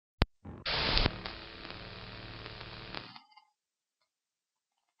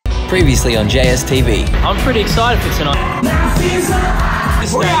Previously on JSTV. I'm pretty excited for tonight.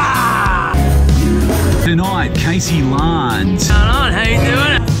 Tonight, Casey Lance. What's going on? How you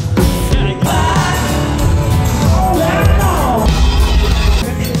doing?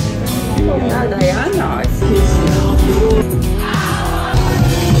 No, they are nice.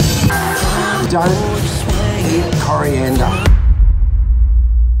 Don't eat coriander.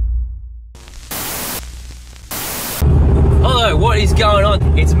 Hello, what is going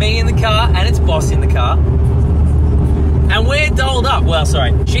on? It's me in the car and it's Boss in the car. And we're dolled up. Well,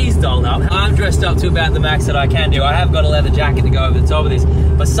 sorry, she's dolled up. I'm dressed up to about the max that I can do. I have got a leather jacket to go over the top of this.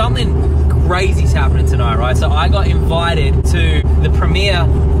 But something crazy's happening tonight, right? So I got invited to the premiere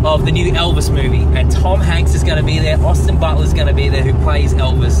of the new Elvis movie. And Tom Hanks is going to be there. Austin Butler is going to be there, who plays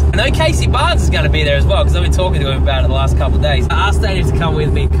Elvis. I know Casey Barnes is going to be there as well, because I've been talking to him about it the last couple of days. I asked Daniel to come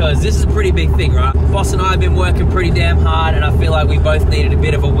with me because this is a pretty big thing, right? Boss and I have been working pretty damn hard, and I feel like we both needed a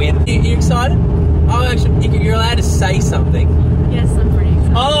bit of a win. You excited? Oh, actually, you're allowed to say something. Yes, I'm pretty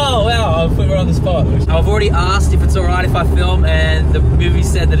excited. Oh, wow, I'll put her on the spot. I've already asked if it's all right if I film, and the movie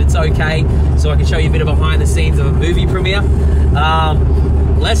said that it's okay, so I can show you a bit of behind the scenes of a movie premiere.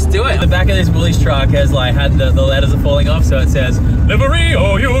 Let's do it. The back of this Woolies truck has had the letters are falling off, so it says, Livery,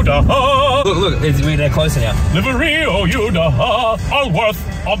 oh you da ha. Look, it's really closer now. Livery, oh you da ha, all worth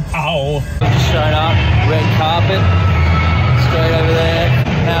a pow. Just showing up, red carpet, straight over there.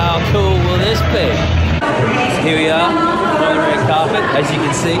 How cool will this be? Here we are on the red carpet. As you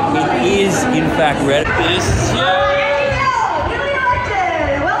can see, it is in fact red. This is huge.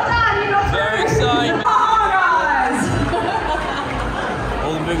 Very exciting.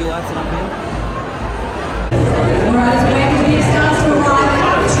 All the movie lights are up here. Alright, as Wendy starts to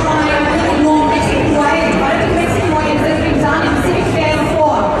arrive, try a little more mixing way. I don't think mixing way has been done in Civic Fair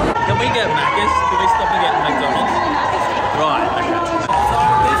before. Can we get Macca's? Can we stop and get McDonald's? Right, okay. So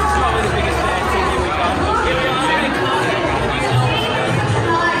this is probably the biggest fan TV we've done.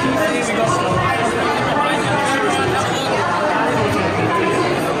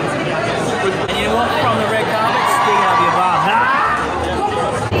 And you know what? From the red carpet, sticking up your bum.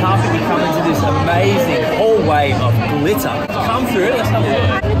 Carpet, we come into this amazing hallway of glitter. Come through, let's have a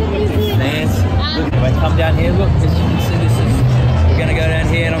look. Nance, look, if I come down here, look, as you can see, we're gonna go down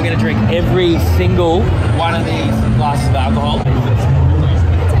here and I'm gonna drink every single one of these glasses of alcohol.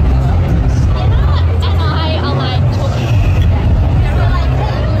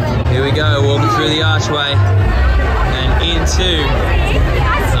 Here we go, walking through the archway and into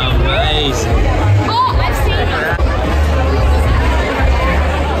amazing. Oh, I've seen it.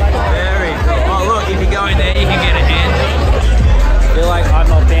 Very cool. Oh look, if you go in there, you can get a hand. I feel like I'm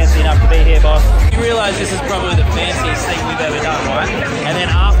not fancy enough to be here, boss. You realise this is probably the fanciest thing we've ever done, right? And then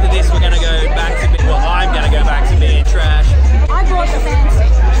after this, we're going to go back to being, well, I'm going to go back to being trash. I brought the fancy.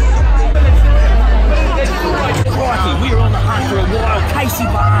 Crikey, we are on the hunt for a wild Casey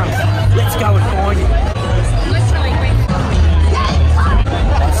Barnes. Let's go and find him.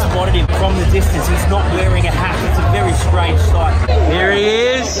 I spotted him from the distance. He's not wearing a hat. It's a very strange sight. Here he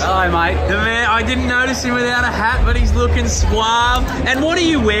is. Hello, mate. The man, I didn't notice him without a hat, but he's looking suave. And what are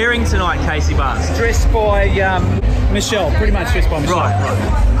you wearing tonight, Casey Barnes? Dressed by Michelle. Pretty much dressed by Michelle. Right.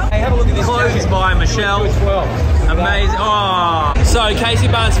 Hey, have a look at this. Clothes by Michelle. As well. Amazing. Oh. So Casey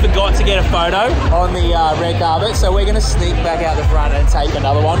Barnes forgot to get a photo on the red carpet, so we're going to sneak back out the front and take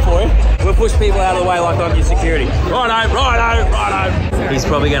another one for him. We'll push people out of the way like I'm your security. Righto, righto, righto. He's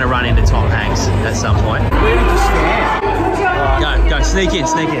probably going to run into Tom Hanks at some point. Where did you stand? Go, sneak in,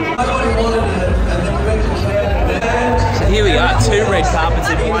 sneak in. So here we are, 2 red carpets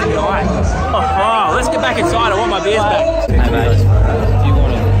in one night. Oh, let's get back inside. I want my beers back. Hey mate, do you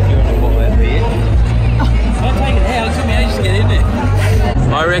want to boil that beer? Don't take it out. It took me ages to get in there.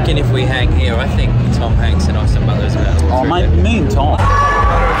 I reckon if we hang here, I think Tom Hanks and Austin Butler's about to walk Oh, mate, me and Tom. Tom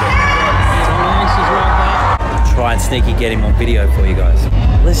Hanks is right there. Try and sneaky get him on video for you guys.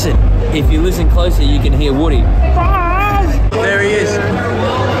 Listen, if you listen closer, you can hear Woody. There he is. Tom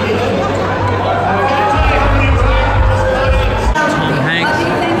Hanks.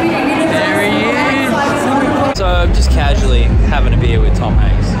 There he is. So I'm just casually having a beer with Tom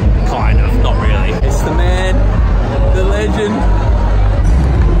Hanks. Kind of, not really. It's the man, the legend.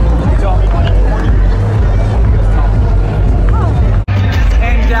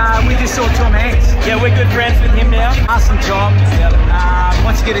 And we just saw Tom Hanks. Yeah, we're good friends with him now. Us and Tom.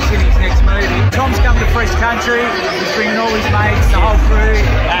 Wants to get us in his next movie. Tom's come to Fresh Country. He's bringing all his mates, the whole crew.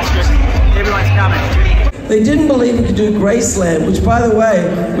 Asterisk. Everyone's coming. They didn't believe we could do Graceland, which, by the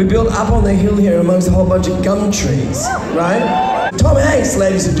way, we built up on the hill here amongst a whole bunch of gum trees, right? Tom Hanks,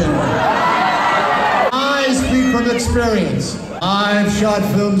 ladies and gentlemen. Eyes, people. from experience. I've shot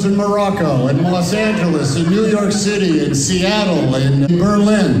films in Morocco, in Los Angeles, in New York City, in Seattle, in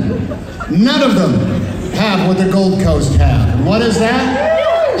Berlin. None of them have what the Gold Coast have. And what is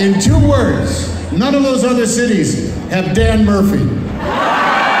that? In 2 words, none of those other cities have Dan Murphy.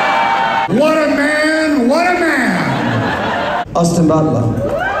 What a man, what a man! Austin Butler.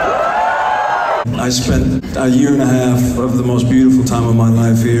 I spent a year and a half of the most beautiful time of my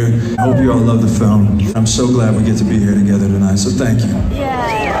life here. I hope you all love the film. I'm so glad we get to be here together tonight, so thank you.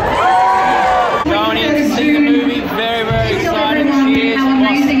 Yeah. Going in to see the movie, very, very excited. Cheers.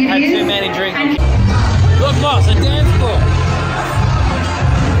 Boss had too many drinks. Look, boss, a dance floor.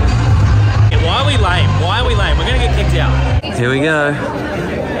 Why are we lame? Why are we lame? We're gonna get kicked out. Here we go.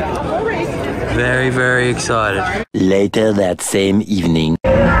 Very, very excited. Later that same evening.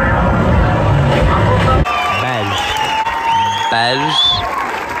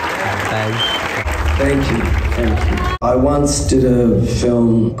 Thank you, thank you. I once did a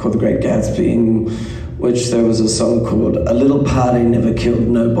film called The Great Gatsby, in which there was a song called A Little Party Never Killed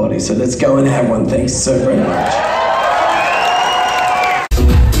Nobody. So let's go and have one. Thanks so very much.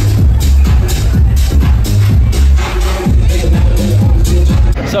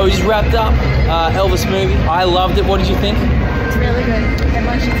 So we just wrapped up Elvis movie. I loved it. What did you think? It's really good.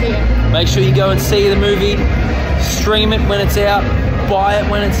 Everyone should see it. Make sure you go and see the movie. Stream it when it's out. Buy it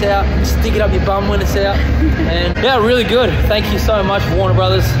when it's out. Stick it up your bum when it's out. And yeah, really good. Thank you so much, Warner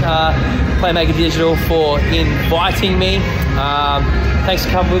Brothers, Playmaker Digital, for inviting me. Thanks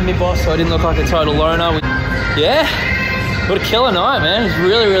for coming with me, boss, so I didn't look like a total loner. Yeah, what a killer night, man. It's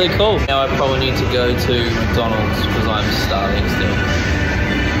really, really cool. Now I probably need to go to McDonald's because I'm starving still.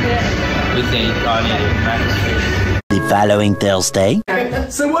 Yeah. Good thing I need Max food. The following Thursday.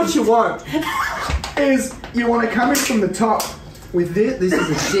 So what you want is you want to come in from the top with this. This is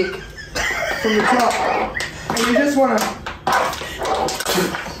a stick from the top, and you just want to.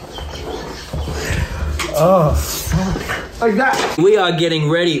 Oh, fuck. Like that. We are getting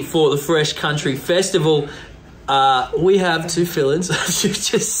ready for the Fresh Country Festival. We have 2 fill-ins, as you've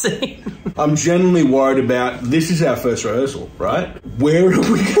just seen. I'm genuinely worried about, this is our first rehearsal, right? Where are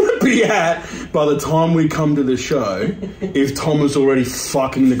we going to be at by the time we come to the show if Tom is already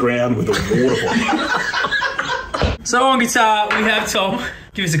fucking the ground with a water bottle? So on guitar, we have Tom.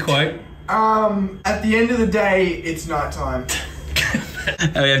 Give us a quote. At the end of the day, it's night time.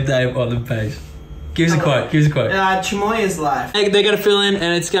 And we have Dave on the page. Give us a quote. Give us a quote. Chamoya's life. They're going to fill in,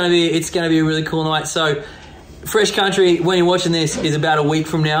 and it's going to be a really cool night. So, Fresh Country, when you're watching this, is about a week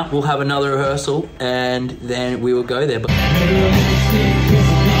from now. We'll have another rehearsal, and then we will go there. But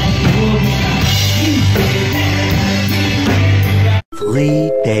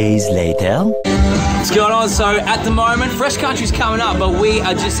 3 days later. what's going on? So at the moment, Fresh Country's coming up, but we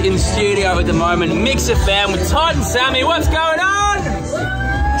are just in the studio at the moment. Mixer fam with Todd and Sammy. What's going on?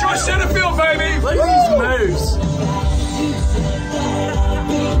 Josh Setterfield, baby! Look at these moves.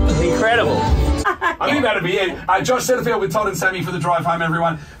 Incredible. I think that'll be it. Josh Setterfield with Todd and Sammy for the drive home,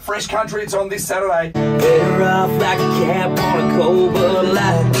 everyone. Fresh Country, it's on this Saturday. Better off like a cap on a cold Bud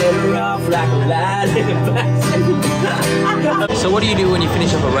Light. Better off like a light in a back. So what do you do when you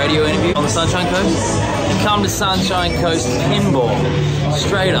finish up a radio interview on the Sunshine Coast? You come to Sunshine Coast Pinball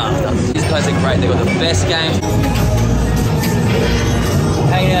straight after. These guys are great. They've got the best games.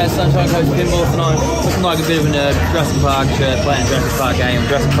 Hanging out at Sunshine Coast Pinball tonight. Looking like a bit of a nerd. Jurassic Park shirt, playing Jurassic Park game.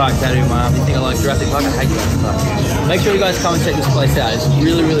 Jurassic Park tattoo in my arm. You think I like Jurassic Park? I hate Jurassic Park. Make sure you guys come and check this place out. It's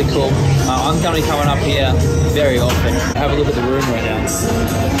really, really cool. I'm going to be coming up here very often. Have a look at the room right now.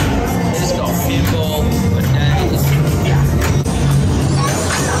 Just got pinball for days.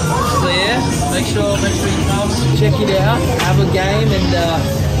 So yeah, make sure you come, check it out, have a game, and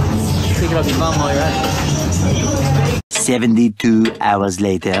pick it up your bum while you're at it. 72 hours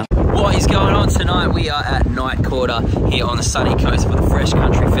later. What is going on tonight? We are at Night Quarter here on the sunny coast for the Fresh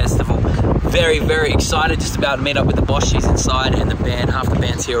Country Festival. Very, very excited. Just about to meet up with the boss. She's inside, and the band, half the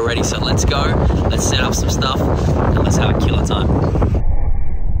band's here already. So let's go. Let's set up some stuff, and let's have a killer time.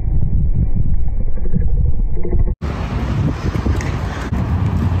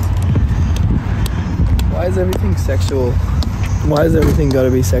 Why is everything sexual? Why has everything got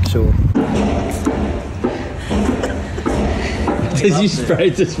to be sexual? Because you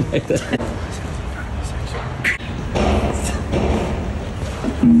sprayed this right there.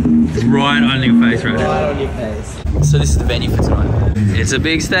 Right on your face right now. Right on your face. So this is the venue for tonight. It's a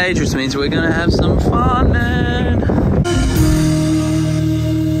big stage, which means we're going to have some fun, man.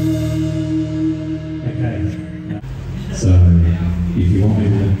 Okay. So, if you want me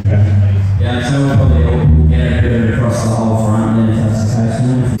to... Yeah, so we'll probably all get a bit across the whole front, and if that's the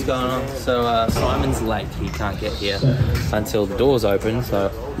case. going on? So Simon's late. He can't get here until the doors open. So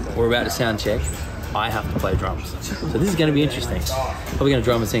we're about to sound check. I have to play drums. So this is going to be interesting. Probably going to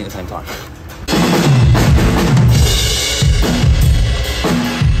drum and sing at the same time.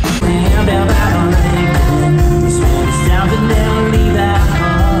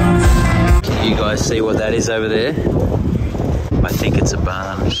 Can you guys see what that is over there? I think it's a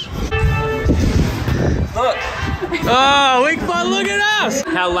barn. Look! Oh, look at us!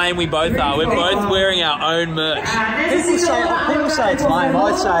 How lame we both are. We're both wearing our own merch. People say it's lame.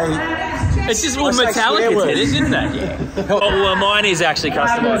 I'd say it's just all metallic, isn't it? Yeah. Well, mine is actually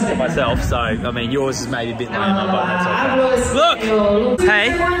customised for myself, so I mean yours is maybe a bit lamer, but that's okay. Look! Hey,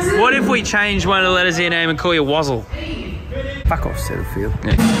 what if we change one of the letters of your name and call you Wazzle? Fuck off, Setterfield.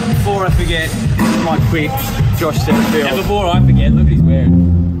 Yeah. Before I forget, this is my quick Josh Setterfield. And before I forget, look what he's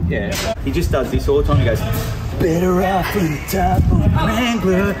wearing. Yeah. He just does this all the time. He goes, better off in the top of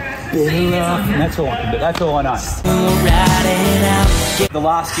Wrangler, better off. And that's all I can do. That's all I know. The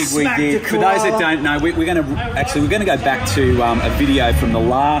last gig we did, for those that don't know, we're going to go back to a video from the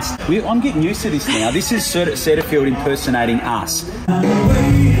last. I'm getting used to this now. This is Setterfield impersonating us.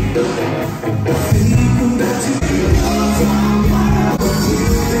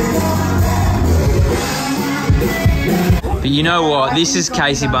 But you know what? This is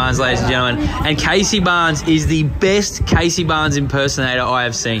Casey Barnes, ladies and gentlemen. And Casey Barnes is the best Casey Barnes impersonator I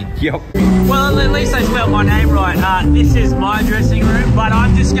have seen. Yep. Well, at least I spelled my name right. This is my dressing room, but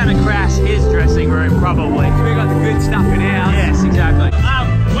I'm just going to crash his dressing room, probably. We got the good stuff in ours. Yes, exactly.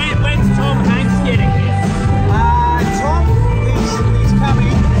 When's Tom Hanks getting here? Tom, he's coming.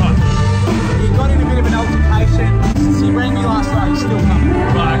 Right. He got in a bit of an altercation. He rang me last night, he's still coming.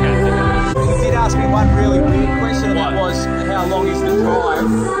 Right, okay. He did ask me one really weird question, and that was, how long is the drive?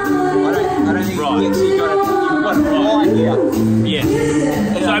 I don't think he thinks you've got to fly here. Yeah.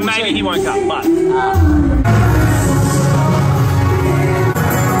 So maybe he won't come, but...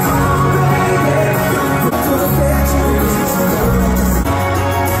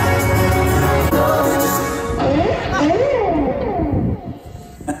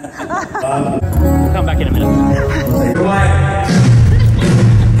 We'll come back in a minute.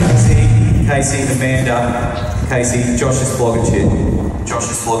 Casey, Amanda, Casey, Josh is flogging shit. Josh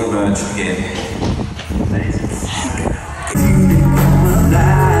is flogging merch again.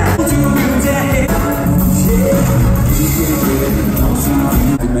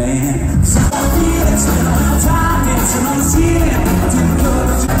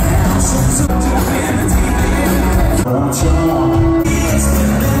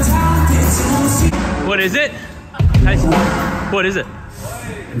 What is it? Casey, what is it?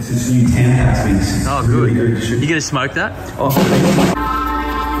 This is new townhouse mix. Oh, good. You gonna smoke that? Oh.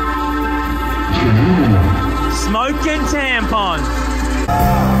 Smoking tampons.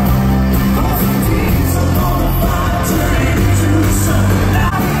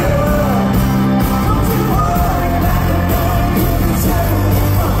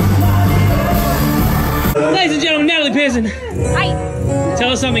 Ladies and gentlemen, Natalie Pearson. Hi.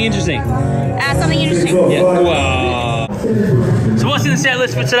 Tell us something interesting. Something interesting. Yeah. Wow. So what's in the set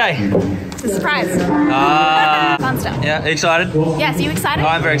list for today? It's a surprise. Fun stuff. Yeah, excited? Yes, are you excited? Oh,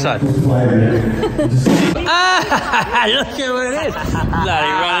 I'm very excited. Look at what it is.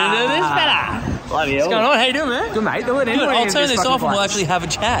 Bloody running into this fella. Bloody hell. What's going on? How you doing, man? Good, mate. Good. I'll turn this off and we'll actually have a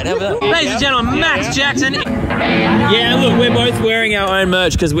chat. How about that? Ladies and gentlemen, Max Jackson. Yeah, look, we're both wearing our own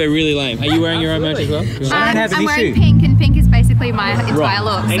merch because we're really lame. Are you wearing your own merch as well? I'm wearing pink, and pink is basically my entire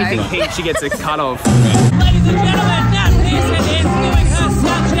look. Anything pink, she gets a cut off. Ladies and gentlemen, Nat Pearson is doing her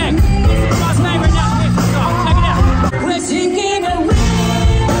sound check. This is my favourite Nat Pearson song. Check it out. We're taking a risk.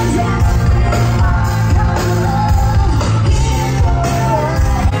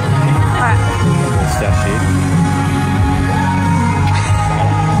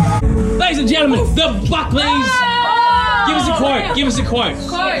 Ladies and gentlemen, the Buckleys. Oh! Give us a quote. Give us a quote.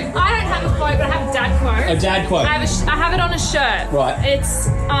 Quote. I don't have a quote, but I have a dad quote. A dad quote. I have it on a shirt. Right. It's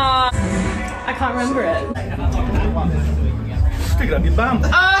I can't remember it. Stick it up your bum. Oh,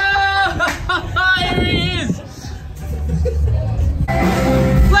 here he is.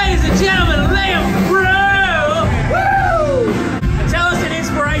 Ladies and gentlemen, Liam Bro. Woo! Tell us an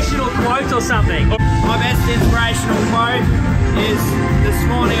inspirational quote or something. My best inspirational quote is, this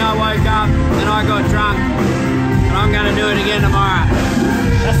morning I woke up and I got drunk and I'm going to do it again tomorrow.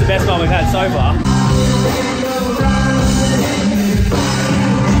 That's the best one we've had so far.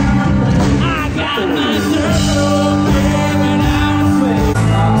 I got my circle living out of space.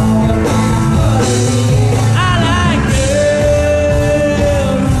 I like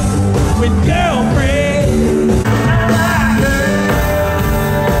girls with girlfriends. I like girls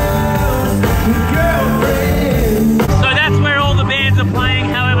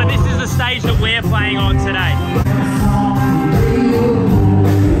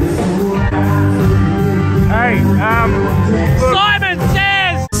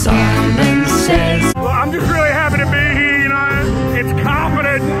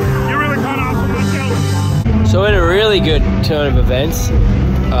really good turn of events.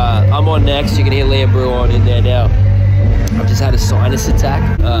 I'm on next. You can hear Liam Brew on in there now. I've just had a sinus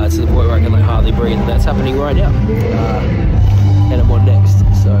attack to the point where I can like hardly breathe, and that's happening right now. And I'm on next,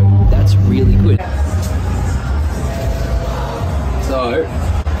 so that's really good. So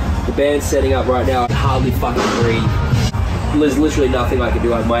the band's setting up right now. I can hardly fucking breathe. There's literally nothing I can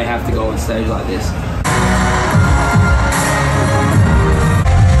do. I might have to go on stage like this.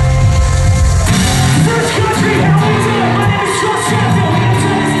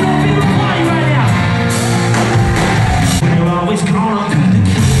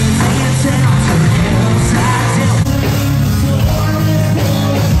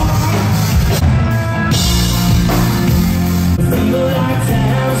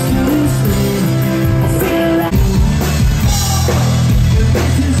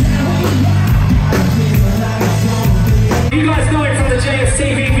 You guys know him from the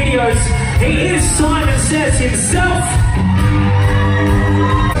JSTV videos. He is Simon Says himself.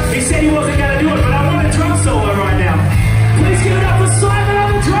 He said he wasn't going to do it, but I want a drum solo right now. Please give it up for Simon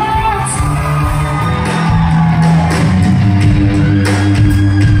on the drums!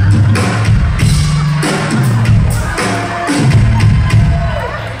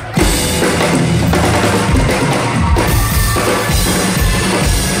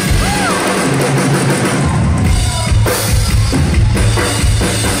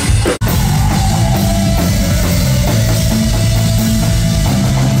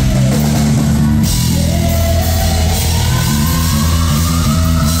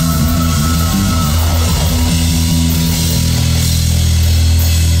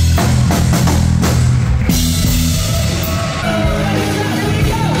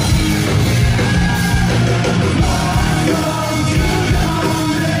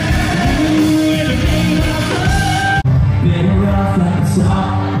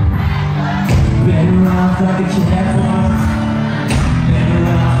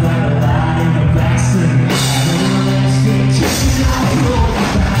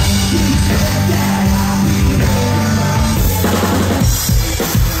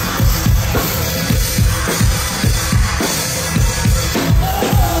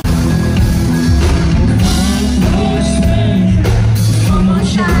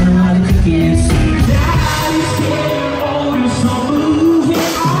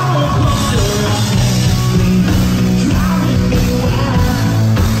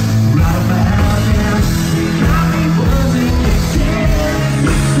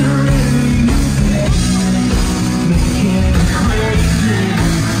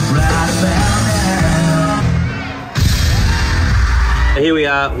 Here we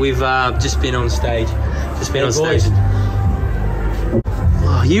are. We've just been on stage. Just been on stage.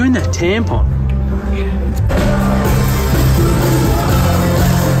 Oh, you in that tampon?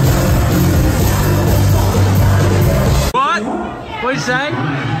 What? What'd you say?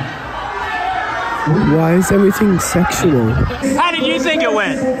 Why is everything sexual? How did you think it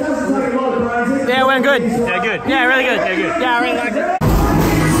went? Yeah, it went good. Yeah, good. Yeah, really good. Yeah, good. Yeah, I really liked it.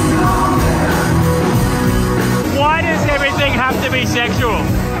 Why does everything have to be sexual?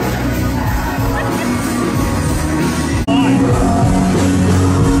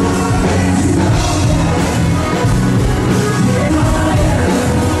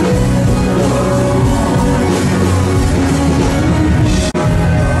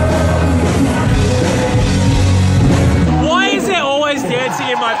 Why is there always dancing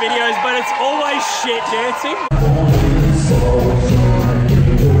in my videos, but it's always shit dancing?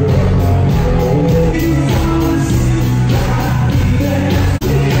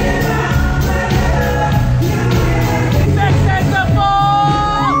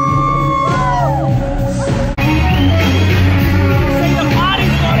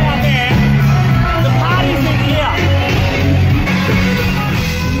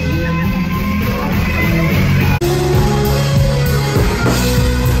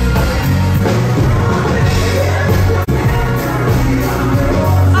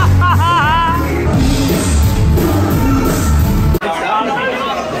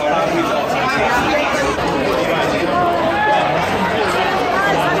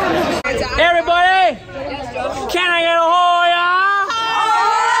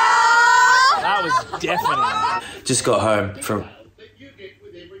 Just got home from...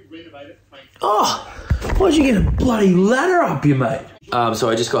 Oh, why'd you get a bloody ladder up you, mate? So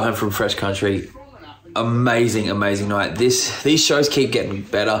I just got home from Fresh Country. Amazing, amazing night. These shows keep getting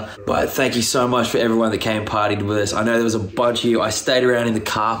better, but thank you so much for everyone that came and partied with us. I know there was a bunch of you. I stayed around in the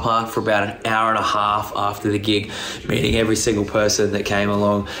car park for about an hour and a half after the gig, meeting every single person that came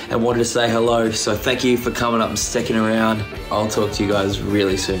along and wanted to say hello. So thank you for coming up and sticking around. I'll talk to you guys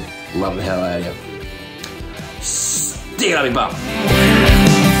really soon. Love the hell out of you. Dig it up, big bum.